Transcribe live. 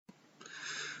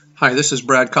Hi, this is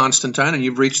Brad Constantine, and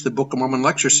you've reached the Book of Mormon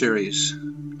lecture series.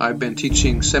 I've been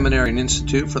teaching Seminary and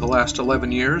Institute for the last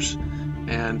 11 years,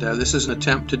 and this is an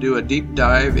attempt to do a deep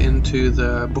dive into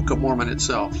the Book of Mormon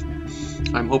itself.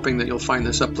 I'm hoping that you'll find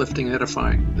this uplifting and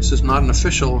edifying. This is not an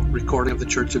official recording of the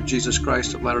Church of Jesus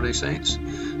Christ of Latter-day Saints,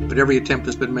 but every attempt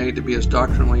has been made to be as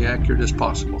doctrinally accurate as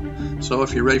possible. So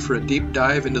if you're ready for a deep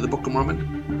dive into the Book of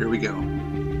Mormon, here we go.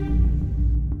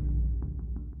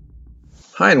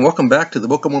 Hi, and welcome back to the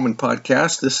Book of Mormon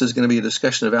podcast. This is going to be a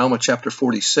discussion of Alma chapter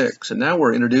 46, and now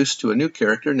we're introduced to a new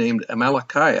character named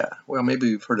Amalickiah. Well, maybe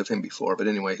you've heard of him before, but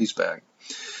anyway, he's back.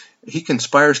 He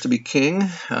conspires to be king.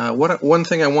 One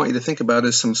thing I want you to think about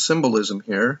is some symbolism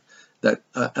here, that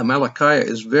Amalickiah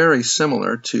is very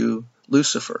similar to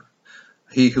Lucifer,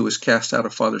 he who was cast out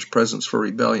of Father's presence for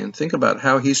rebellion. Think about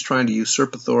how he's trying to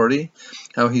usurp authority,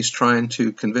 how he's trying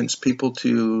to convince people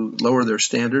to lower their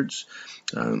standards.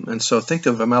 And so think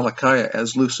of Amalickiah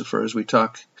as Lucifer as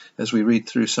we read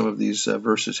through some of these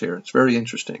verses here. It's very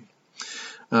interesting.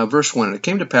 Verse 1, it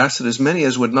came to pass that as many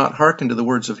as would not hearken to the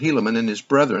words of Helaman and his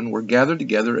brethren were gathered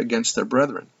together against their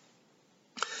brethren.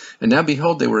 And now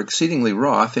behold, they were exceedingly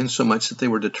wroth, insomuch that they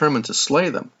were determined to slay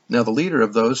them. Now the leader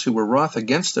of those who were wroth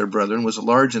against their brethren was a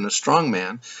large and a strong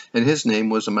man, and his name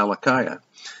was Amalickiah.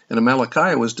 And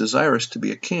Amalickiah was desirous to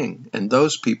be a king, and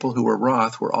those people who were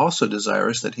wroth were also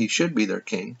desirous that he should be their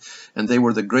king, and they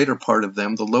were the greater part of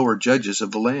them the lower judges of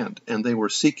the land, and they were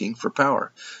seeking for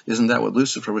power. Isn't that what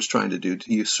Lucifer was trying to do,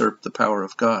 to usurp the power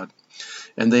of God?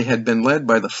 And they had been led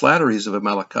by the flatteries of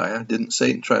Amalickiah. Didn't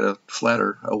Satan try to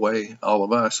flatter away all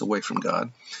of us away from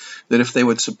God? That if they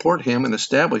would support him and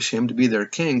establish him to be their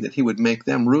king, that he would make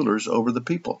them rulers over the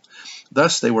people.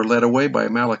 Thus they were led away by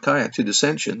Amalickiah to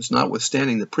dissensions,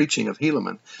 notwithstanding the preaching of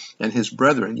Helaman and his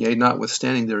brethren, yea,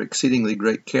 notwithstanding their exceedingly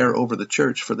great care over the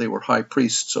church, for they were high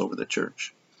priests over the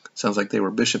church. Sounds like they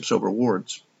were bishops over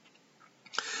wards.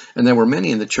 And there were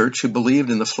many in the church who believed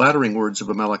in the flattering words of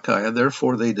Amalickiah.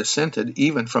 Therefore they dissented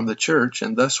even from the church,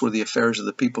 and thus were the affairs of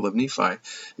the people of Nephi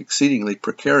exceedingly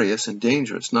precarious and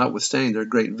dangerous, notwithstanding their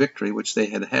great victory which they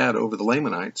had had over the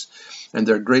Lamanites, and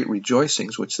their great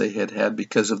rejoicings which they had had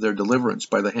because of their deliverance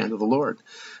by the hand of the Lord.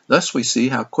 Thus we see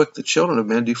how quick the children of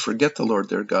men do forget the Lord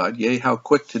their God, yea, how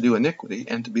quick to do iniquity,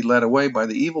 and to be led away by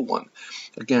the evil one.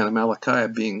 Again,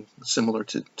 Amalickiah being similar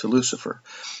to Lucifer.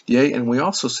 Yea, and we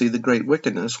also see the great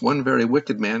wickedness one very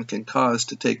wicked man can cause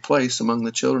to take place among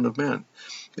the children of men.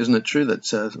 Isn't it true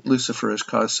that Lucifer has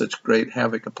caused such great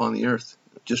havoc upon the earth?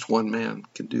 Just one man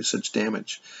can do such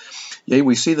damage. Yea,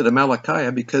 we see that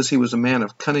Amalickiah, because he was a man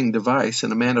of cunning device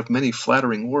and a man of many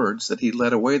flattering words, that he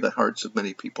led away the hearts of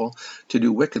many people to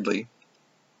do wickedly,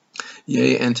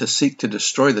 yea, and to seek to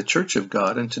destroy the church of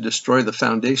God, and to destroy the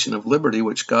foundation of liberty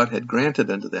which God had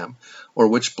granted unto them, or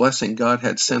which blessing God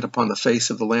had sent upon the face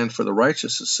of the land for the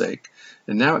righteous' sake.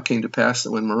 And now it came to pass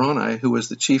that when Moroni, who was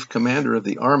the chief commander of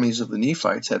the armies of the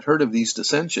Nephites, had heard of these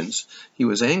dissensions, he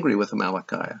was angry with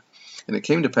Amalickiah. And it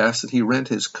came to pass that he rent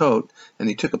his coat, and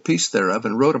he took a piece thereof,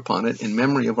 and wrote upon it, In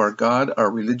memory of our God, our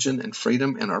religion, and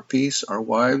freedom, and our peace, our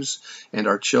wives, and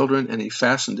our children, and he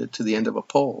fastened it to the end of a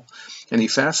pole. And he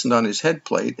fastened on his head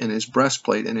plate, and his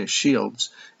breastplate, and his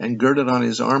shields, and girded on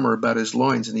his armor about his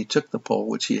loins, and he took the pole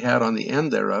which he had on the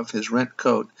end thereof, his rent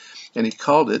coat, and he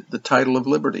called it the title of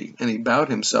liberty. And he bowed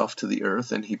himself to the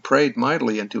earth, and he prayed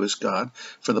mightily unto his God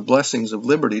for the blessings of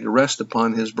liberty to rest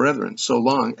upon his brethren, so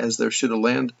long as there should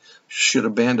a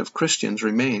band of Christians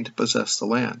remain to possess the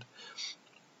land.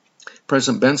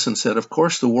 President Benson said, of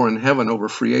course the war in heaven over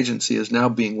free agency is now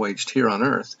being waged here on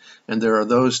earth, and there are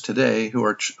those today who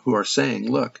are saying,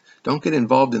 look, don't get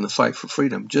involved in the fight for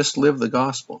freedom, just live the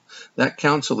gospel. That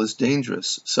counsel is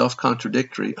dangerous,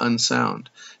 self-contradictory, unsound.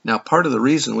 Now part of the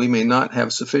reason we may not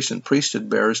have sufficient priesthood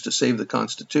bearers to save the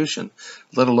Constitution,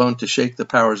 let alone to shake the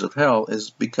powers of hell,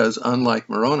 is because, unlike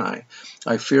Moroni,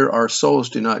 I fear our souls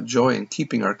do not joy in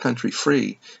keeping our country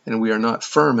free, and we are not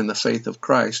firm in the faith of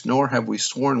Christ, nor have we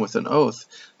sworn with an oath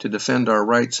to defend our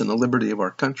rights and the liberty of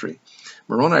our country.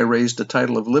 Moroni raised the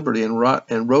title of liberty and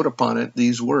wrote upon it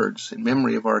these words, In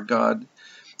memory of our God,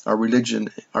 our religion,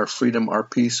 our freedom, our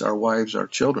peace, our wives, our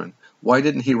children. Why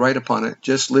didn't he write upon it,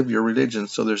 just live your religion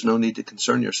so there's no need to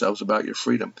concern yourselves about your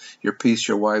freedom, your peace,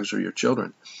 your wives, or your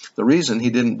children? The reason he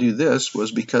didn't do this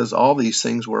was because all these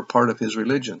things were a part of his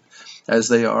religion, as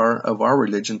they are of our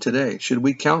religion today. Should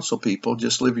we counsel people,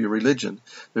 just live your religion,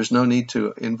 there's no need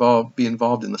to be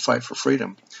involved in the fight for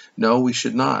freedom? No, we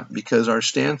should not, because our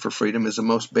stand for freedom is the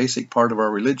most basic part of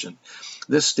our religion.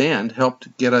 This stand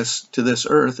helped get us to this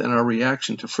earth, and our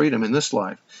reaction to freedom in this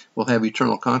life will have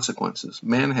eternal consequences.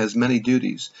 Man has many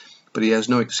duties, but he has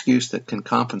no excuse that can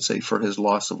compensate for his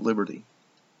loss of liberty.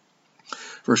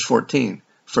 Verse 14,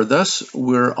 for thus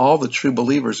were all the true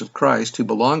believers of Christ who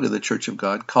belong to the church of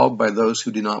God called by those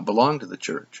who do not belong to the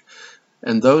church.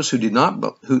 And those who did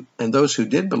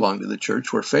belong to the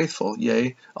church were faithful,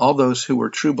 yea, all those who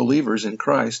were true believers in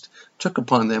Christ took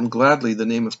upon them gladly the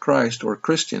name of Christ, or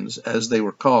Christians, as they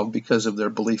were called, because of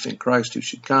their belief in Christ who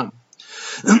should come.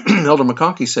 Elder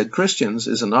McConkie said Christians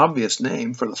is an obvious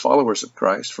name for the followers of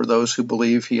Christ, for those who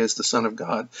believe he is the Son of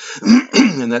God,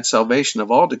 and that salvation of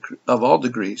all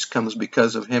degrees comes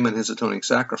because of him and his atoning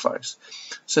sacrifice.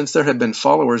 Since there have been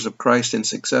followers of Christ in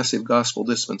successive gospel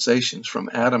dispensations from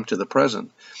Adam to the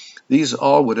present, these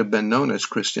all would have been known as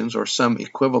Christians, or some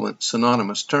equivalent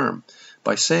synonymous term.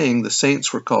 By saying the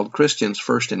saints were called Christians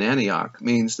first in Antioch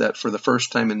means that for the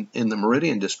first time in the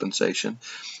Meridian dispensation,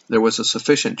 there was a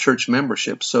sufficient church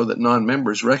membership so that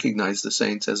non-members recognized the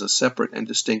saints as a separate and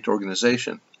distinct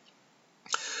organization,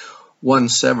 one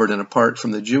severed and apart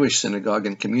from the Jewish synagogue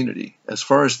and community. As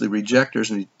far as the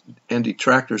rejectors and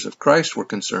detractors of Christ were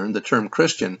concerned, the term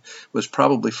Christian was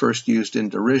probably first used in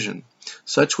derision.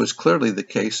 Such was clearly the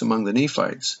case among the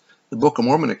Nephites. The Book of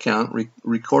Mormon account,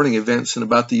 recording events in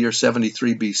about the year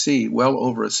 73 BC, well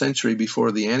over a century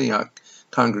before the Antioch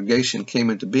congregation came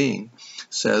into being,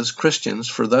 says, Christians,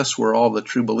 for thus were all the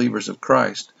true believers of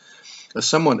Christ. A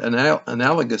somewhat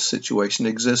analogous situation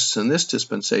exists in this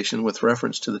dispensation with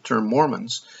reference to the term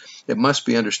Mormons. It must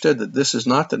be understood that this is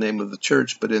not the name of the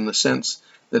church, but in the sense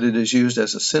that it is used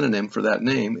as a synonym for that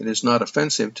name, it is not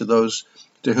offensive to those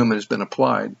to whom it has been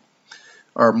applied.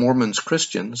 Are Mormons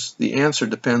Christians? The answer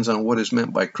depends on what is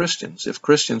meant by Christians. If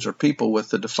Christians are people with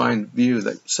the defined view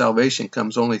that salvation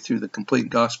comes only through the complete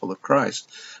gospel of Christ,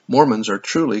 Mormons are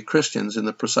truly Christians in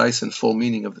the precise and full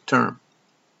meaning of the term.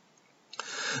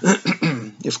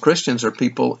 If Christians are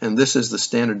people, and this is the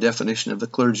standard definition of the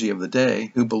clergy of the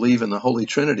day, who believe in the Holy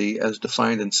Trinity as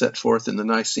defined and set forth in the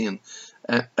Nicene,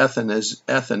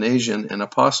 Athanasian, and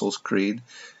Apostles' Creed,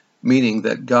 meaning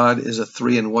that God is a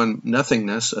three-in-one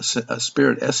nothingness, a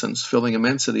spirit essence filling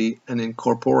immensity, an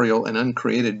incorporeal and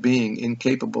uncreated being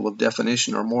incapable of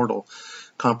definition or mortal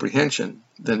comprehension,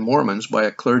 then Mormons, by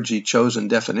a clergy-chosen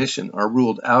definition, are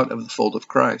ruled out of the fold of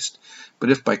Christ.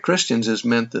 But if by Christians is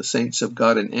meant the saints of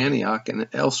God in Antioch and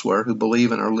elsewhere who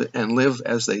believe and live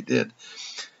as they did,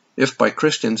 if by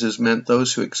Christians is meant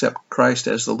those who accept Christ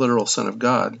as the literal Son of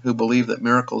God, who believe that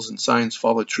miracles and signs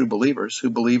follow true believers, who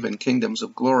believe in kingdoms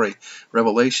of glory,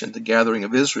 revelation, the gathering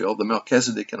of Israel, the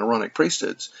Melchizedek and Aaronic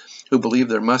priesthoods, who believe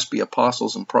there must be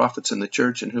apostles and prophets in the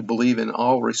church, and who believe in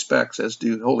all respects as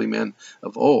do holy men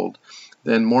of old,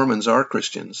 then Mormons are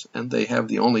Christians, and they have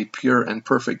the only pure and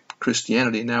perfect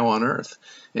Christianity now on earth.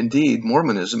 Indeed,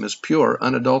 Mormonism is pure,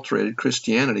 unadulterated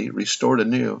Christianity restored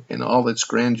anew in all its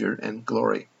grandeur and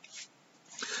glory.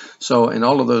 So in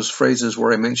all of those phrases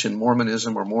where I mention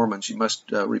Mormonism or Mormons, you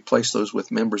must replace those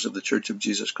with members of the Church of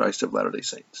Jesus Christ of Latter-day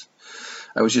Saints.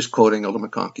 I was just quoting Elder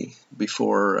McConkie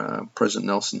before President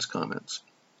Nelson's comments.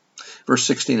 Verse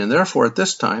 16, and therefore at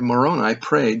this time Moroni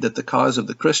prayed that the cause of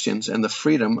the Christians and the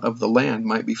freedom of the land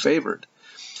might be favored.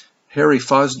 Harry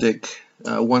Fosdick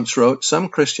once wrote, some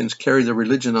Christians carry their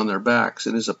religion on their backs.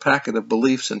 It is a packet of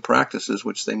beliefs and practices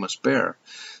which they must bear.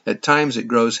 At times it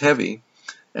grows heavy,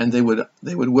 and they would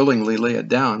willingly lay it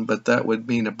down, but that would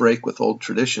mean a break with old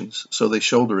traditions, so they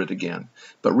shoulder it again.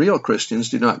 But real Christians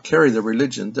do not carry their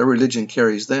religion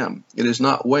carries them. It is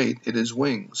not weight, it is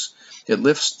wings. It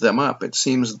lifts them up, it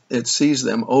sees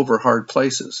them over hard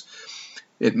places.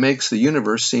 It makes the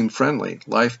universe seem friendly,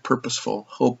 life purposeful,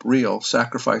 hope real,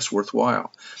 sacrifice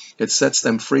worthwhile. It sets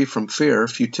them free from fear,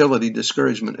 futility,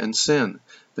 discouragement, and sin,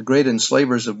 the great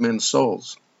enslavers of men's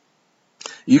souls.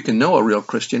 You can know a real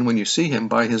Christian when you see him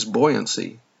by his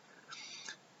buoyancy.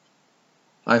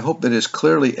 I hope it is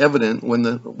clearly evident when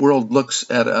the world looks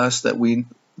at us that we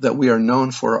are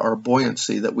known for our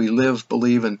buoyancy, that we live,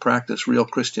 believe, and practice real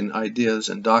Christian ideas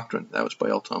and doctrine. That was by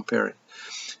L. Tom Perry.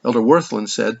 Elder Worthland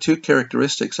said, two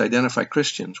characteristics identify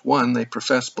Christians. One, they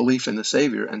profess belief in the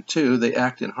Savior, and two, they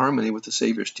act in harmony with the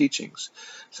Savior's teachings.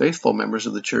 Faithful members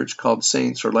of the church called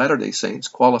saints or Latter-day Saints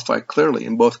qualify clearly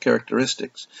in both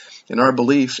characteristics. In our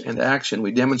belief and action,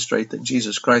 we demonstrate that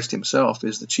Jesus Christ himself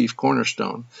is the chief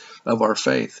cornerstone of our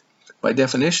faith. By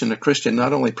definition, a Christian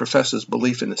not only professes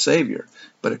belief in the Savior,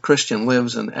 but a Christian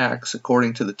lives and acts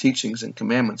according to the teachings and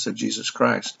commandments of Jesus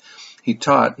Christ. He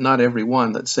taught, not every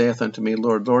one that saith unto me,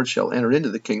 Lord, Lord, shall enter into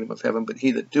the kingdom of heaven, but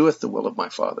he that doeth the will of my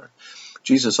Father.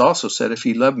 Jesus also said, if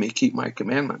ye love me, keep my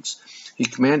commandments. He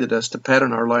commanded us to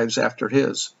pattern our lives after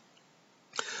his.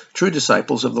 True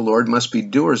disciples of the Lord must be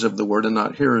doers of the word and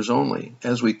not hearers only.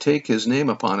 As we take his name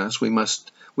upon us, we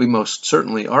most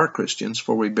certainly are Christians,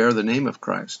 for we bear the name of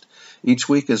Christ. Each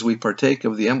week as we partake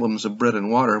of the emblems of bread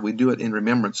and water, we do it in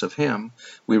remembrance of him.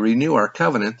 We renew our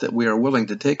covenant that we are willing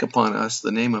to take upon us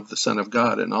the name of the Son of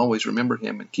God and always remember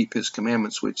him and keep his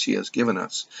commandments which he has given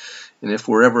us. And if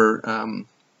we're ever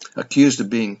accused of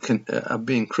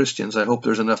being Christians, I hope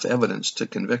there's enough evidence to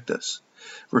convict us.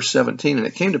 Verse 17, and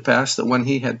it came to pass that when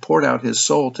he had poured out his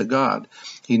soul to God,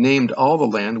 he named all the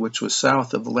land which was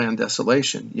south of the land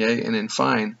Desolation, yea, and in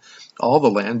fine, all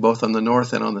the land, both on the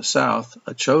north and on the south,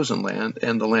 a chosen land,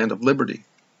 and the land of liberty.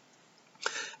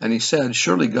 And he said,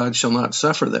 surely God shall not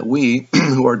suffer that we,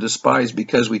 who are despised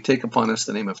because we take upon us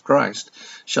the name of Christ,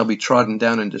 shall be trodden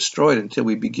down and destroyed until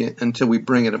we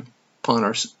bring it upon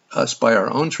us by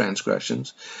our own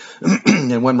transgressions.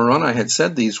 And when Moroni had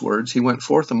said these words, he went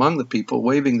forth among the people,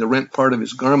 waving the rent part of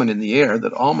his garment in the air,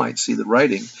 that all might see the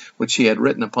writing which he had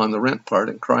written upon the rent part,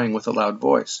 and crying with a loud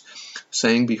voice,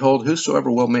 saying, behold,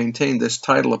 whosoever will maintain this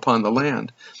title upon the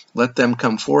land, let them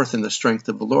come forth in the strength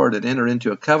of the Lord, and enter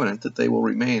into a covenant that they will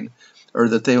remain, or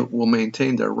that they will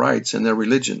maintain their rights and their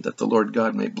religion, that the Lord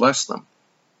God may bless them.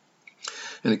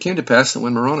 And it came to pass that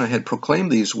when Moroni had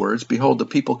proclaimed these words, behold, the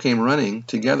people came running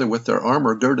together with their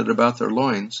armor girded about their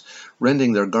loins,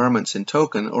 rending their garments in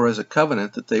token, or as a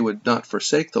covenant that they would not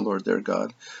forsake the Lord their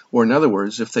God. Or in other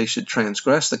words, if they should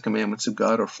transgress the commandments of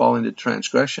God, or fall into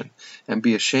transgression, and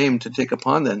be ashamed to take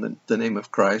upon them the name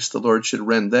of Christ, the Lord should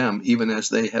rend them, even as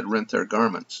they had rent their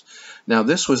garments. Now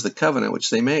this was the covenant which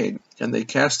they made, and they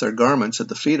cast their garments at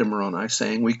the feet of Moroni,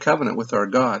 saying, we covenant with our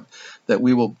God, that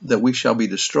we shall be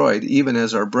destroyed, even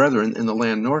as our brethren in the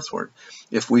land northward,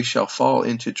 if we shall fall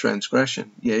into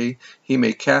transgression. Yea, he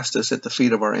may cast us at the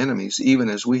feet of our enemies, even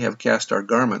as we have cast our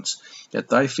garments at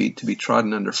thy feet to be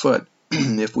trodden under foot,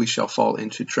 if we shall fall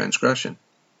into transgression.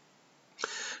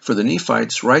 For the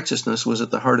Nephites, righteousness was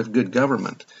at the heart of good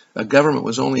government. A government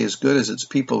was only as good as its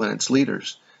people and its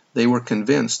leaders. They were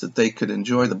convinced that they could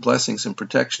enjoy the blessings and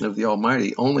protection of the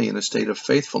Almighty only in a state of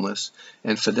faithfulness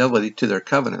and fidelity to their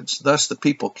covenants. Thus the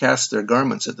people cast their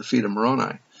garments at the feet of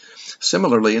Moroni.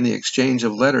 Similarly, in the exchange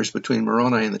of letters between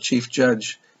Moroni and the chief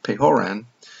judge Pahoran,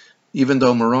 even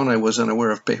though Moroni was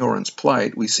unaware of Pahoran's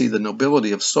plight, we see the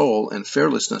nobility of soul and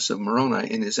fearlessness of Moroni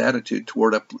in his attitude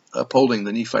toward upholding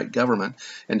the Nephite government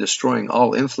and destroying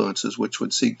all influences which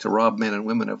would seek to rob men and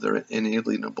women of their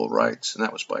inalienable rights. And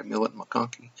that was by Millet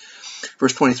McConkie.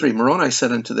 Verse 23, Moroni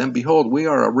said unto them, behold, we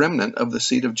are a remnant of the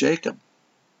seed of Jacob.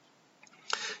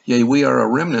 Yea, we are a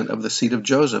remnant of the seed of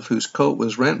Joseph, whose coat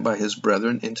was rent by his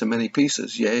brethren into many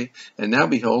pieces. Yea, and now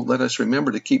behold, let us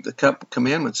remember to keep the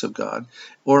commandments of God,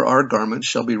 or our garments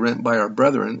shall be rent by our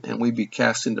brethren, and we be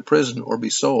cast into prison, or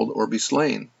be sold, or be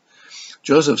slain.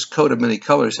 Joseph's coat of many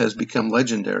colors has become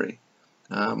legendary.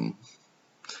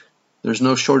 There's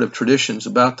no short of traditions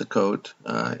about the coat.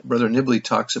 Brother Nibley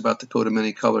talks about the coat of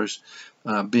many colors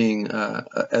being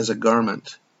as a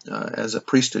garment, as a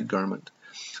priesthood garment.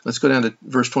 Let's go down to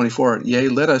verse 24. Yea,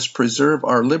 let us preserve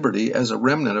our liberty as a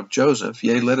remnant of Joseph.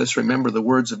 Yea, let us remember the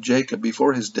words of Jacob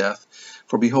before his death.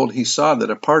 For behold, he saw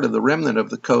that a part of the remnant of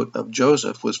the coat of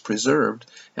Joseph was preserved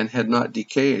and had not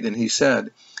decayed. And he said,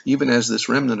 even as this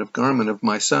remnant of garment of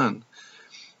my son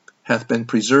hath been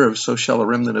preserved, so shall a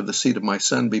remnant of the seed of my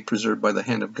son be preserved by the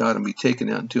hand of God and be taken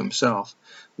unto himself,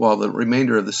 while the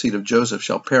remainder of the seed of Joseph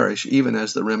shall perish, even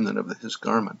as the remnant of his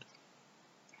garment.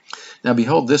 Now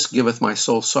behold, this giveth my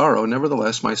soul sorrow.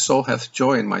 Nevertheless, my soul hath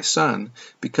joy in my son,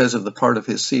 because of the part of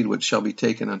his seed which shall be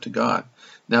taken unto God.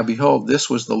 Now behold, this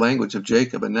was the language of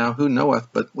Jacob. And now who knoweth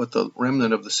but what the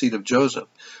remnant of the seed of Joseph,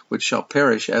 which shall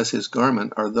perish as his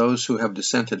garment, are those who have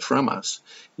dissented from us?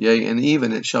 Yea, and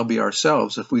even it shall be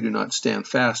ourselves, if we do not stand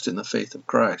fast in the faith of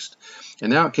Christ.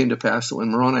 And now it came to pass that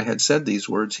when Moroni had said these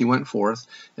words, he went forth,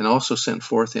 and also sent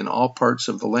forth in all parts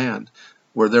of the land,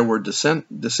 where there were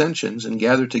dissensions, and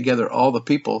gathered together all the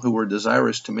people who were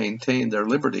desirous to maintain their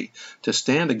liberty, to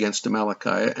stand against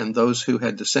Amalickiah and those who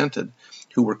had dissented,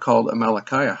 who were called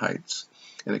Amalickiahites.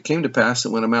 And it came to pass that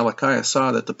when Amalickiah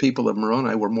saw that the people of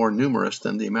Moroni were more numerous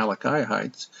than the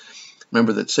Amalickiahites,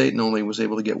 remember that Satan only was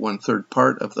able to get 1/3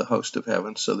 part of the host of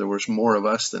heaven, so there was more of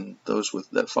us than those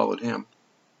that followed him.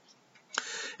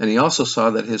 And he also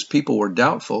saw that his people were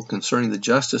doubtful concerning the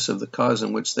justice of the cause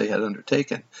in which they had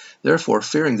undertaken. Therefore,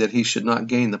 fearing that he should not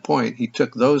gain the point, he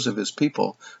took those of his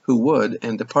people who would,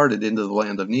 and departed into the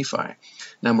land of Nephi.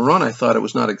 Now Moroni thought it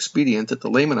was not expedient that the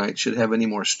Lamanites should have any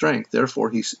more strength. Therefore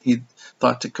he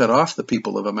thought to cut off the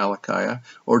people of Amalickiah,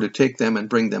 or to take them and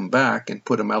bring them back, and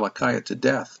put Amalickiah to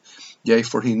death. Yea,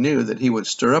 for he knew that he would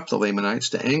stir up the Lamanites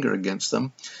to anger against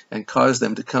them, and cause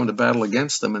them to come to battle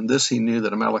against them, and this he knew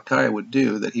that Amalickiah would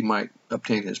do, that he might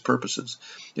obtain his purposes.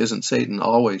 Isn't Satan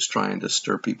always trying to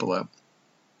stir people up?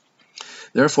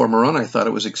 Therefore Moroni thought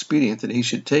it was expedient that he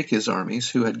should take his armies,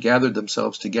 who had gathered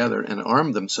themselves together and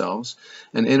armed themselves,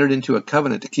 and entered into a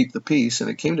covenant to keep the peace. And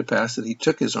it came to pass that he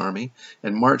took his army,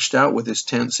 and marched out with his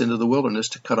tents into the wilderness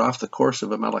to cut off the course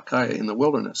of Amalickiah in the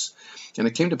wilderness. And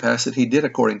it came to pass that he did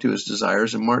according to his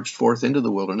desires, and marched forth into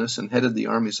the wilderness, and headed the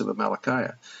armies of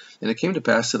Amalickiah. And it came to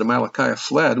pass that Amalickiah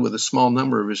fled with a small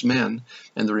number of his men,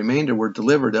 and the remainder were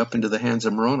delivered up into the hands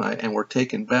of Moroni, and were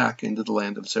taken back into the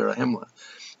land of Zarahemla.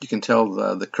 You can tell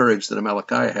the courage that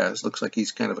Amalickiah has. Looks like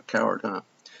he's kind of a coward, huh?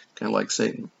 Kind of like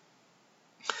Satan.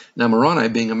 Now Moroni,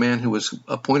 being a man who was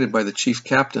appointed by the chief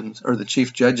captains, or the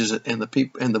chief judges, and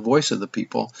the voice of the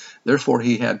people, therefore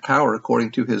he had power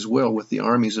according to his will with the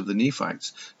armies of the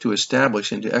Nephites, to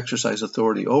establish and to exercise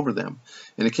authority over them.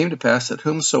 And it came to pass that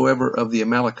whomsoever of the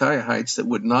Amalickiahites that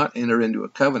would not enter into a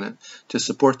covenant to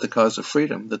support the cause of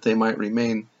freedom, that they might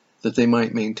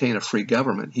maintain a free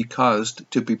government, he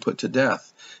caused to be put to death.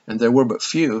 And there were but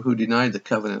few who denied the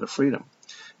covenant of freedom.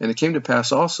 And it came to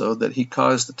pass also that he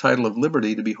caused the title of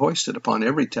liberty to be hoisted upon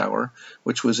every tower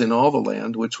which was in all the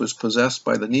land which was possessed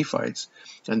by the Nephites.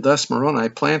 And thus Moroni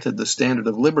planted the standard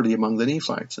of liberty among the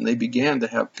Nephites, and they began to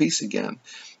have peace again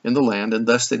in the land, and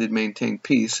thus they did maintain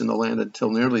peace in the land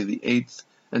until nearly the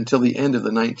end of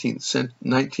the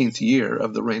 19th year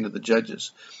of the reign of the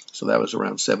judges. So that was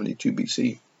around 72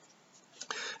 BC.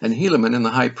 And Helaman and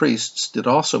the high priests did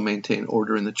also maintain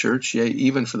order in the church, yea,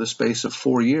 even for the space of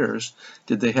 4 years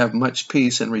did they have much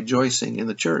peace and rejoicing in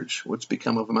the church. What's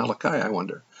become of Amalickiah, I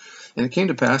wonder? And it came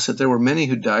to pass that there were many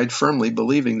who died firmly,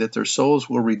 believing that their souls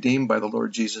were redeemed by the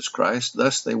Lord Jesus Christ.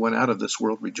 Thus they went out of this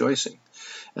world rejoicing.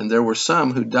 And there were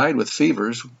some who died with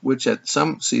fevers, which at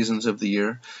some seasons of the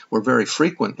year were very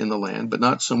frequent in the land, but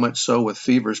not so much so with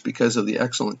fevers because of the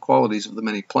excellent qualities of the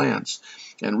many plants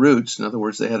and roots. In other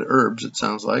words, they had herbs, it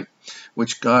sounds like,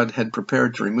 which God had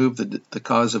prepared to remove the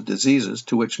cause of diseases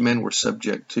to which men were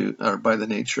subject to, or by the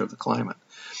nature of the climate.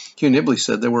 Hugh Nibley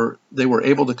said they were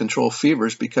able to control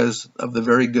fevers because of the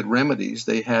very good remedies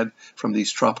they had from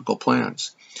these tropical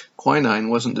plants. Quinine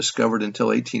wasn't discovered until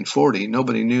 1840.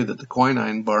 Nobody knew that the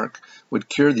quinine bark would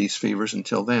cure these fevers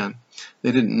until then.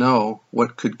 They didn't know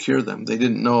what could cure them. They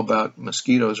didn't know about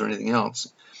mosquitoes or anything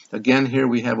else. Again, here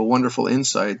we have a wonderful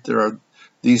insight. There are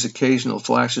these occasional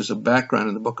flashes of background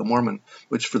in the Book of Mormon,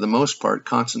 which for the most part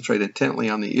concentrate intently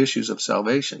on the issues of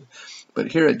salvation.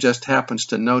 But here it just happens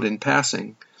to note in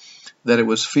passing that it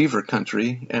was fever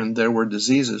country, and there were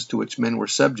diseases to which men were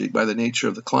subject by the nature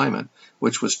of the climate,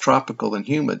 which was tropical and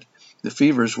humid. The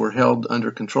fevers were held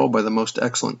under control by the most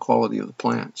excellent quality of the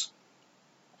plants.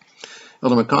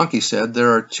 Elder McConkie said,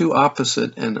 there are two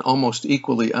opposite and almost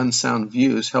equally unsound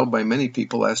views held by many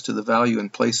people as to the value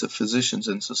and place of physicians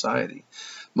in society.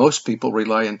 Most people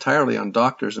rely entirely on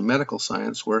doctors and medical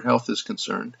science where health is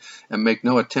concerned, and make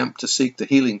no attempt to seek the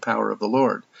healing power of the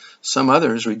Lord. Some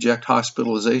others reject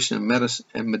hospitalization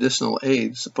and medicinal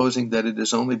aid, supposing that it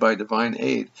is only by divine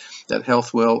aid that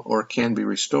health will or can be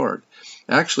restored.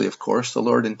 Actually, of course, the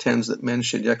Lord intends that men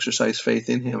should exercise faith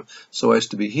in Him so as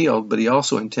to be healed, but He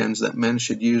also intends that men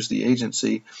should use the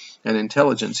agency and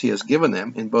intelligence He has given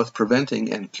them in both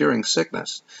preventing and curing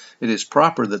sickness. It is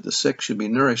proper that the sick should be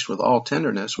nourished with all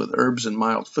tenderness, with herbs and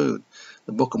mild food.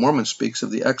 The Book of Mormon speaks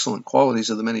of the excellent qualities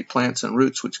of the many plants and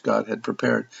roots which God had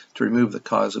prepared to remove the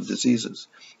cause of diseases.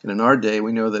 And in our day,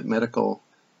 we know that medical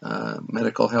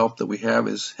help that we have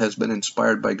has been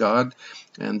inspired by God,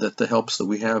 and that the helps that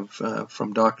we have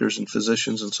from doctors and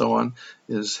physicians and so on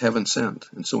is heaven sent.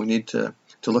 And so we need to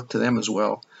look to them as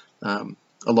well,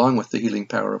 along with the healing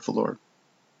power of the Lord.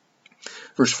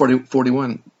 Verse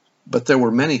 41, but there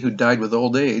were many who died with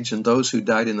old age, and those who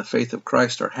died in the faith of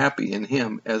Christ are happy in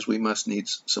Him, as we must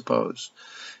needs suppose.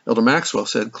 Elder Maxwell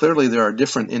said, clearly there are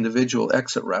different individual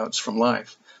exit routes from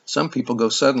life. Some people go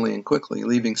suddenly and quickly,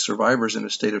 leaving survivors in a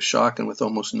state of shock and with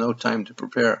almost no time to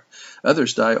prepare.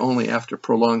 Others die only after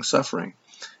prolonged suffering.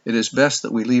 It is best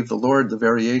that we leave the Lord the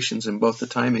variations in both the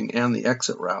timing and the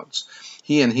exit routes.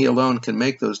 He and He alone can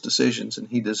make those decisions, and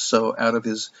He does so out of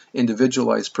His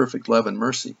individualized perfect love and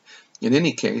mercy. In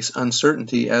any case,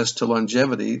 uncertainty as to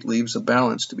longevity leaves a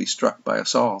balance to be struck by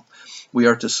us all. We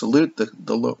are to salute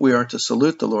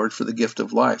the Lord for the gift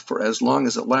of life, for as long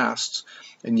as it lasts,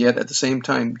 and yet at the same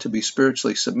time to be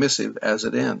spiritually submissive as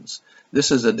it ends.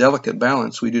 This is a delicate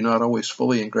balance we do not always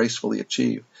fully and gracefully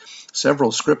achieve.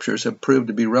 Several scriptures have proved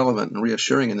to be relevant and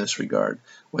reassuring in this regard.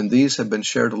 When these have been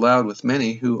shared aloud with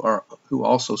many who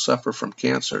also suffer from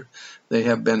cancer, they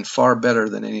have been far better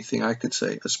than anything I could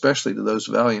say, especially to those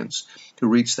valiants who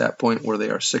reach that point where they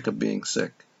are sick of being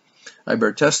sick. I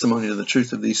bear testimony to the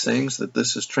truth of these things, that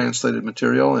this is translated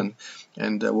material, and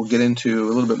we'll get into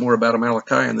a little bit more about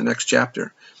Amalickiah in the next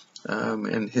chapter,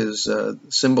 and his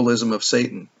symbolism of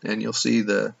Satan, and you'll see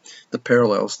the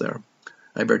parallels there.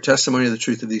 I bear testimony to the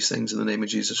truth of these things in the name of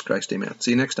Jesus Christ. Amen.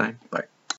 See you next time. Bye.